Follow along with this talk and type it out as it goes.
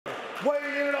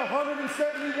weighing in at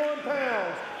 171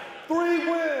 pounds. 3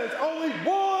 wins, only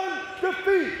 1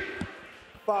 defeat.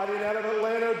 Fighting out of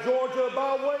Atlanta, Georgia,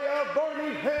 by way of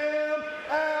Birmingham,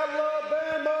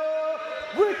 Alabama,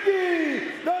 Rickie,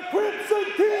 the Crimson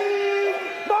King,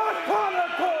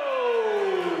 McConnico.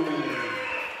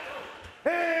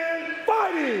 And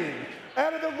fighting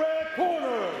out of the red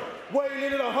corner, weighing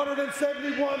in at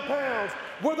 171 pounds,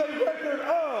 with a record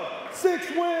of 6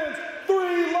 wins,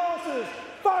 3 losses,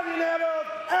 fighting out of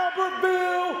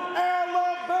Albertville,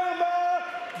 Alabama,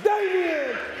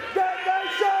 Damion,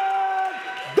 Damion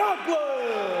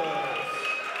Douglas.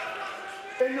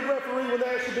 And your referee when the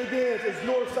action begins is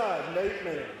Northside Nate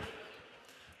Mann.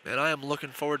 Man, I am looking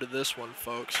forward to this one,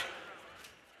 folks.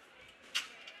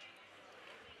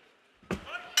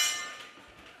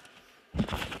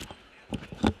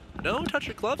 No touch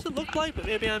of gloves, it looked like, but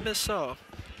maybe I missaw.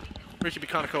 Rickie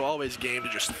McConnico always game to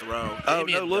just throw. Oh,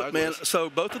 no, look, man. So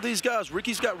both of these guys,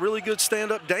 Rickie's got really good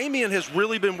stand-up. Damion has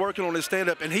really been working on his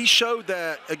stand-up, and he showed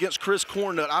that against Chris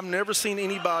Cornut. I've never seen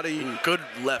anybody. Ooh, good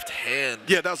left hand.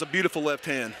 Yeah, that was a beautiful left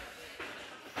hand.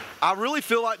 I really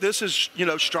feel like this is, you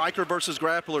know, striker versus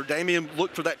grappler. Damion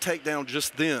looked for that takedown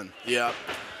just then. Yeah.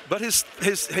 But his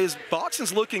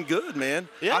boxing's looking good, man.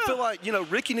 Yeah. I feel like, you know,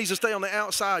 Rickie needs to stay on the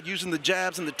outside using the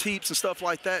jabs and the teeps and stuff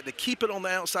like that to keep it on the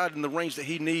outside in the range that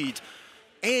he needs.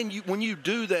 And when you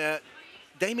do that,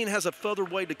 Damion has a further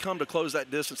way to come to close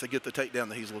that distance to get the takedown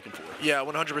that he's looking for. Yeah,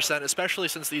 100%, especially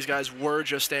since these guys were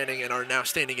just standing and are now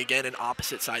standing again in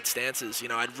opposite side stances. You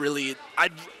know,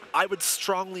 I would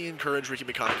strongly encourage Rickie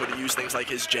McConnico to use things like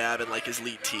his jab and like his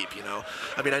lead teep, you know.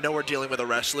 I mean, I know we're dealing with a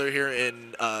wrestler here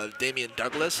in Damion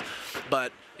Douglas,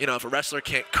 but, you know, if a wrestler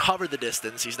can't cover the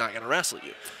distance, he's not going to wrestle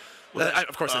you. Well,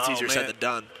 of course, that's easier said than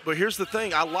done. But here's the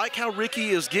thing. I like how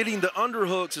Rickie is getting the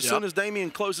underhooks as soon as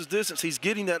Damion closes distance. He's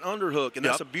getting that underhook, and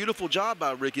that's a beautiful job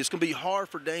by Rickie. It's going to be hard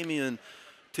for Damion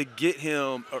to get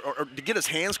him or to get his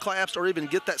hands clasped or even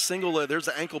get that single leg. There's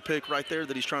the ankle pick right there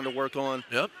that he's trying to work on.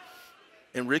 Yep.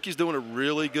 And Rickie's doing a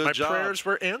really good job. My prayers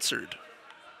were answered,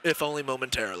 if only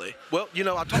momentarily. Well, you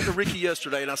know, I talked to Rickie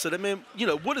yesterday, and I said, hey, man, you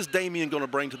know, what is Damion going to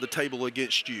bring to the table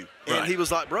against you? And he was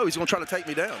like, bro, he's going to try to take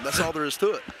me down. That's all there is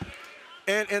to it.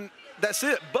 And that's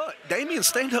it. But Damion's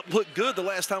stand-up looked good the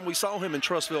last time we saw him in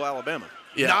Trussville, Alabama.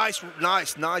 Yeah.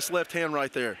 Nice left hand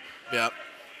right there. Yeah.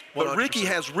 But Rickie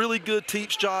has really good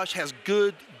teeps, Josh, has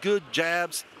good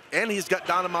jabs, and he's got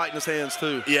dynamite in his hands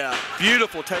too. Yeah.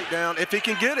 Beautiful takedown. If he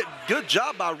can get it, good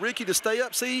job by Rickie to stay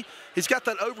up. See, he's got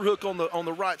that overhook on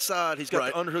the right side. He's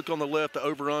got the underhook on the left, the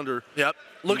over-under. Yep.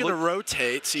 Looking to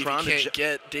rotate, see if he can't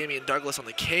get Damion Douglas on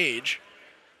the cage.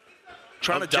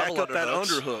 Trying to jack up that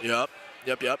underhook. Yep.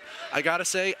 I got to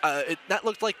say, that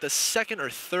looked like the second or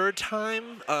third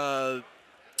time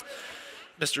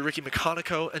Mr. Rickie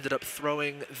McConnico ended up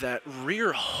throwing that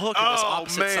rear hook in this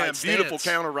opposite side stance. Beautiful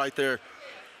counter right there.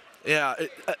 Yeah,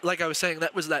 like I was saying,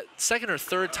 that was that second or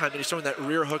third time that he's throwing that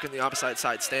rear hook in the opposite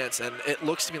side stance, and it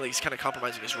looks to me like he's kind of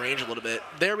compromising his range a little bit.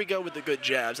 There we go with the good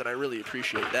jabs, and I really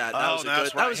appreciate that. That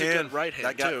was a good right hand,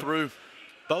 that got through.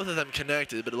 Both of them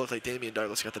connected, but it looked like Damion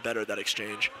Douglas got the better of that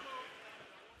exchange.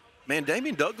 Man,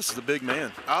 Damion Douglas is a big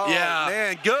man. Oh, yeah.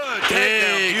 Man, good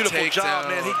takedown. Beautiful job,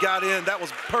 man. He got in. That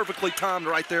was perfectly timed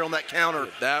right there on that counter.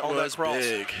 That was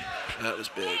big. That was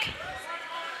big.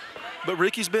 But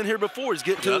Rickie's been here before. He's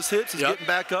getting to his hips. He's getting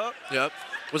back up. Yep.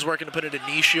 Was working to put in a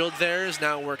knee shield there. Is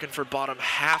now working for bottom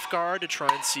half guard to try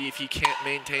and see if he can't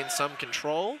maintain some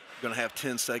control. Going to have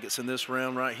 10 seconds in this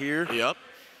round right here. Yep.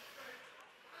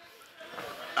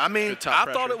 I mean,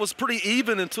 I thought it was pretty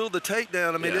even until the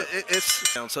takedown. I mean, it's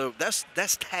so that's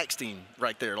taxing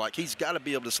right there. Like, he's got to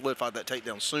be able to solidify that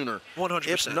takedown sooner. 100%.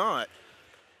 If not,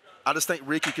 I just think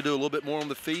Rickie could do a little bit more on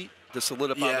the feet to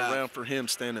solidify the round for him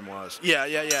standing-wise. Yeah.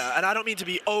 And I don't mean to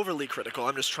be overly critical.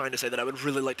 I'm just trying to say that I would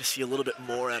really like to see a little bit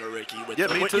more out of Rickie. Me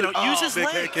too. You know, use his big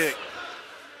legs. head kick.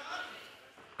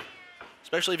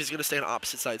 Especially if he's going to stay on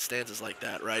opposite side stances like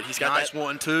that, right? He's got nice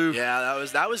 1-2. Yeah,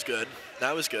 that was good.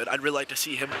 That was good. I'd really like to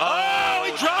see him. Oh,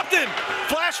 he dropped him!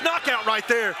 Flash knockout right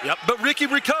there. Yep. But Rickie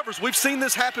recovers. We've seen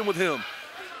this happen with him.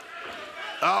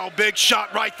 Oh, big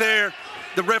shot right there.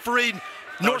 The referee,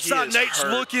 Northside Nate's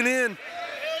looking in.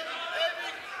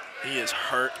 He is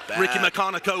hurt bad. Rickie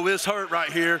McConnico is hurt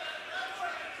right here.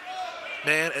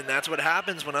 Man, and that's what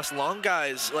happens when us long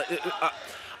guys.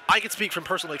 I can speak from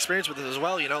personal experience with this as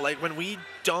well. You know, like when we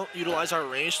don't utilize our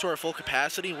range to our full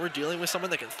capacity, we're dealing with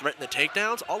someone that can threaten the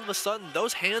takedowns. All of a sudden,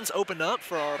 those hands open up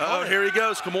for our opponent. Oh, here he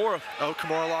goes, Kimura. Oh,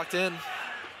 Kimura locked in.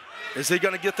 Is he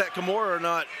going to get that Kimura or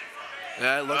not?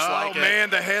 Yeah, it looks like it. Oh, man,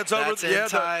 the head's over. It's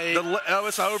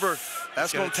it's over.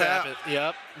 That's going to tap.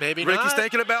 Yep, maybe Rickie's not.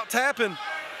 thinking about tapping.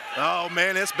 Oh,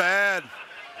 man, it's bad.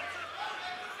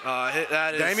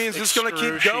 That is Damien's just going to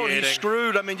keep going. He's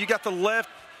screwed. I mean, you got the left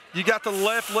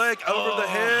leg over the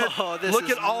head. Look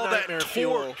at all that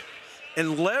torque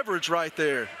and leverage right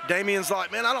there. Damien's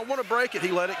like, man, I don't want to break it.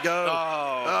 He let it go.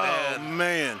 Oh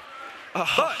man.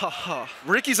 But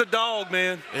Rickie's a dog,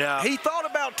 man. Yeah. He thought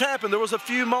about tapping. There was a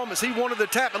few moments he wanted to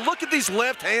tap. And look at these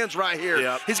left hands right here.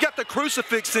 Yep. He's got the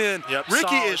crucifix in. Yep. Rickie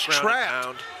Solid is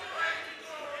trapped.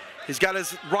 He's got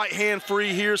his right hand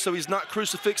free here, so he's not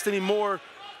crucifixed anymore.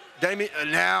 Damion,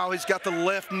 now he's got the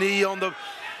left knee on the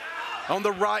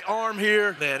right arm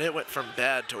here. Man, it went from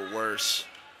bad to worse.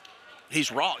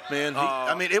 He's rocked, man.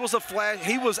 I mean, it was a flash.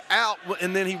 He was out,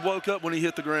 and then he woke up when he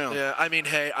hit the ground. Yeah, I mean,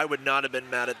 hey, I would not have been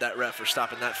mad at that ref for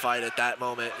stopping that fight at that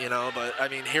moment, you know. But I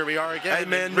mean, here we are again. Hey,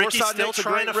 man, Rickie's Northside still Nate's a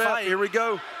trying to great ref. fight. Here we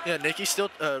go. Yeah, Rickie's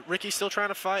still trying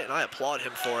to fight, and I applaud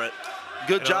him for it.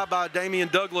 Good job by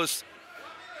Damion Douglas.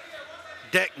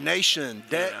 Deck Nation.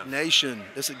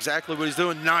 That's exactly what he's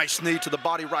doing. Nice knee to the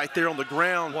body right there on the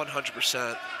ground.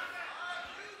 100%.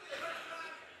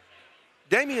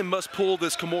 Damion must pull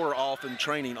this Kimura off in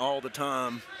training all the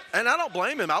time. And I don't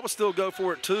blame him. I would still go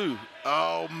for it too.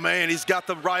 Oh, man, he's got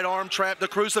the right arm trapped, the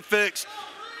crucifix.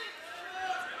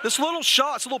 This little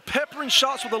shots, little peppering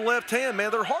shots with the left hand,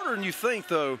 man, they're harder than you think,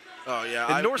 though. Oh,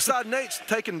 yeah. And Northside Nate's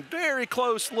taking very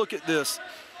close look at this.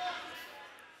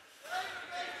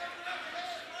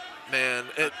 Man,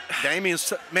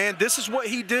 Damien's, man, this is what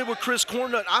he did with Chris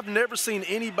Cornut. I've never seen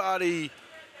anybody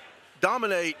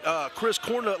dominate Chris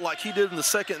Cornut like he did in the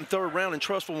second and third round in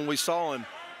Trustful when we saw him.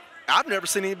 I've never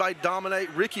seen anybody dominate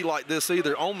Rickie like this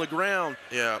either, on the ground.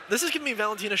 Yeah. This is giving me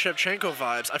Valentina Shevchenko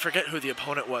vibes. I forget who the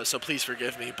opponent was, so please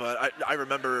forgive me, but I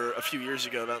remember a few years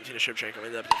ago Valentina Shevchenko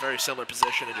ended up in a very similar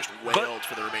position and just wailed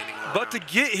for the remaining round. But to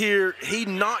get here, he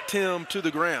knocked him to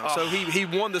the ground. So he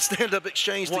won the stand-up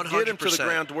exchange to 100%. Get him to the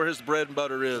ground to where his bread and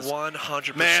butter is.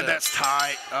 100%. Man, that's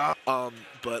tight.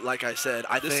 But like I said,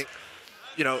 I think,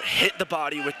 you know, hit the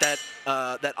body with that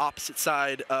that opposite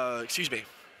side,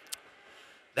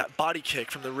 that body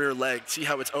kick from the rear leg. See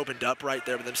how it's opened up right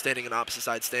there with them standing in opposite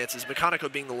side stances.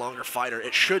 McConnico being the longer fighter,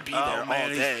 it should be there all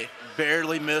day.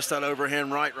 Barely missed that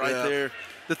overhand right there.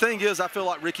 The thing is, I feel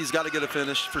like Rickie's got to get a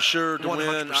finish for sure to 100%.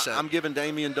 win. I'm giving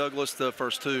Damion Douglas the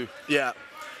first two. Yeah.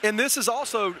 And this is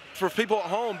also, for people at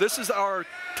home, this is our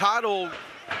title.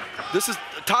 This is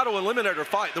a title eliminator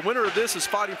fight. The winner of this is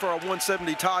fighting for our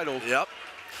 170 title. Yep.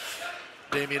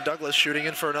 Damion Douglas shooting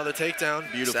in for another takedown.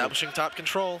 Beautiful. Establishing top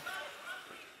control.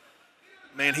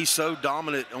 Man, he's so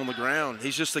dominant on the ground.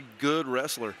 He's just a good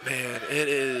wrestler. Man, it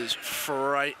is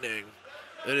frightening.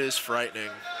 It is frightening.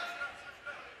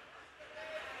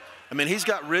 I mean, he's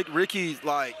got Rickie,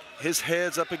 like, his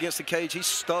head's up against the cage. He's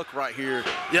stuck right here.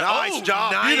 Yeah. Nice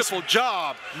job. Nice. Beautiful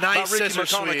job. Nice by Rickie scissor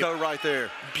McConnico sweep. right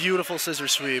there. Beautiful scissor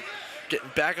sweep.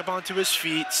 Getting back up onto his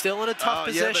feet. Still in a tough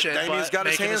position, but Damien's got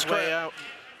his hands way out.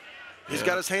 He's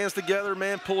got his hands together,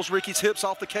 man, pulls Rickie's hips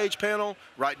off the cage panel.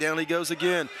 Right down he goes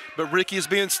again. But Rickie is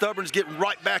being stubborn. He's getting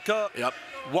right back up. Yep.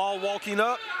 Wall walking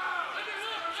up.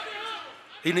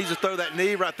 He needs to throw that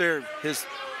knee right there.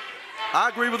 I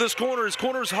agree with his corner. His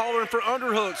corner's hollering for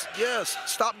underhooks. Yes,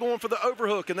 stop going for the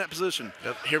overhook in that position.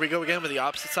 Yep. Here we go again with the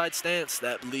opposite side stance.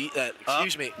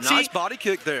 Excuse me. Nice body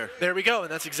kick there. There we go,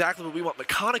 and that's exactly what we want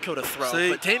McConnico to throw. See?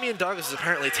 But Damion Douglas is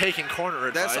apparently taking corner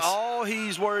advice. That's all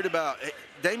he's worried about.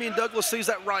 Damion Douglas sees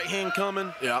that right hand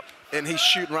coming. Yep. And he's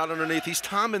shooting right underneath. He's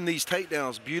timing these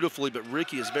takedowns beautifully, but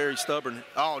Rickie is very stubborn.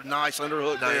 Oh, nice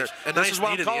underhook there. And this nice is what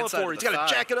knee I'm to the calling inside for. of He's the got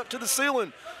to thigh. jack it up to the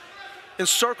ceiling and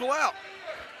circle out.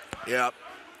 Yep.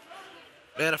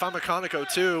 Man, if I'm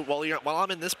McConnico too, while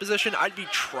I'm in this position, I'd be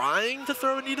trying to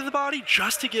throw a knee to the body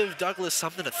just to give Douglas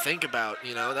something to think about.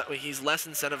 You know, that way he's less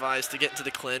incentivized to get into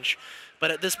the clinch.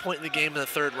 But at this point in the game, in the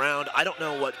third round, I don't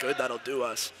know what good that'll do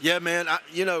us. Yeah, man.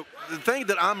 You know, the thing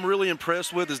that I'm really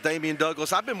impressed with is Damion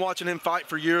Douglas. I've been watching him fight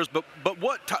for years, but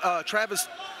what Travis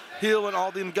Hill and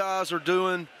all them guys are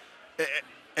doing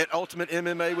at Ultimate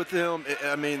MMA with him,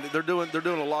 I mean, they're doing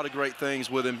a lot of great things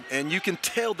with him, and you can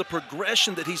tell the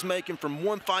progression that he's making from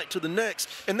one fight to the next,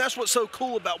 and that's what's so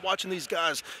cool about watching these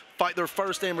guys fight their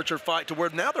first amateur fight to where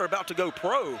now they're about to go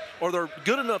pro, or they're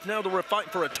good enough now that we're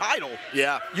fighting for a title.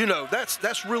 Yeah. You know,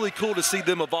 that's really cool to see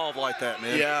them evolve like that,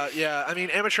 man. Yeah. I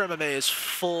mean, amateur MMA is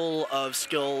full of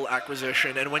skill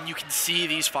acquisition, and when you can see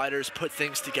these fighters put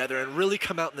things together and really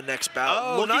come out in the next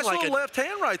bout, looking nice like little left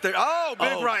hand right there. Oh,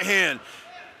 big right hand.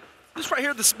 This right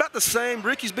here, this is about the same.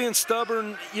 Rickie's being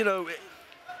stubborn. You know,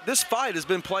 this fight has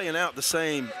been playing out the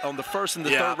same on the first and the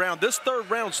third round. This third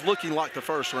round's looking like the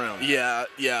first round. Yeah.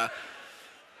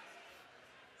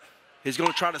 He's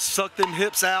going to try to suck them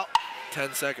hips out.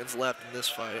 10 seconds left in this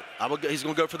fight. He's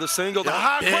going to go for the single. The Yep.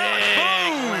 high Big crunch.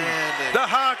 Boom! landing. The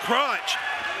high crunch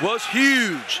was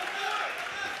huge.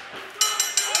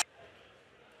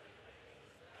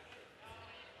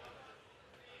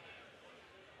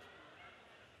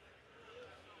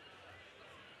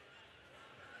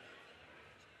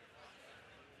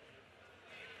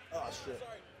 Oh, shit.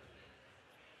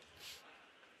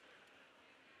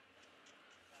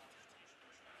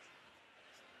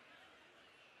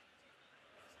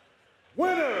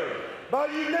 Winner by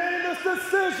unanimous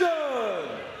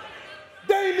decision,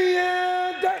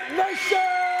 Damion That Nation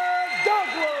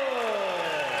Douglas.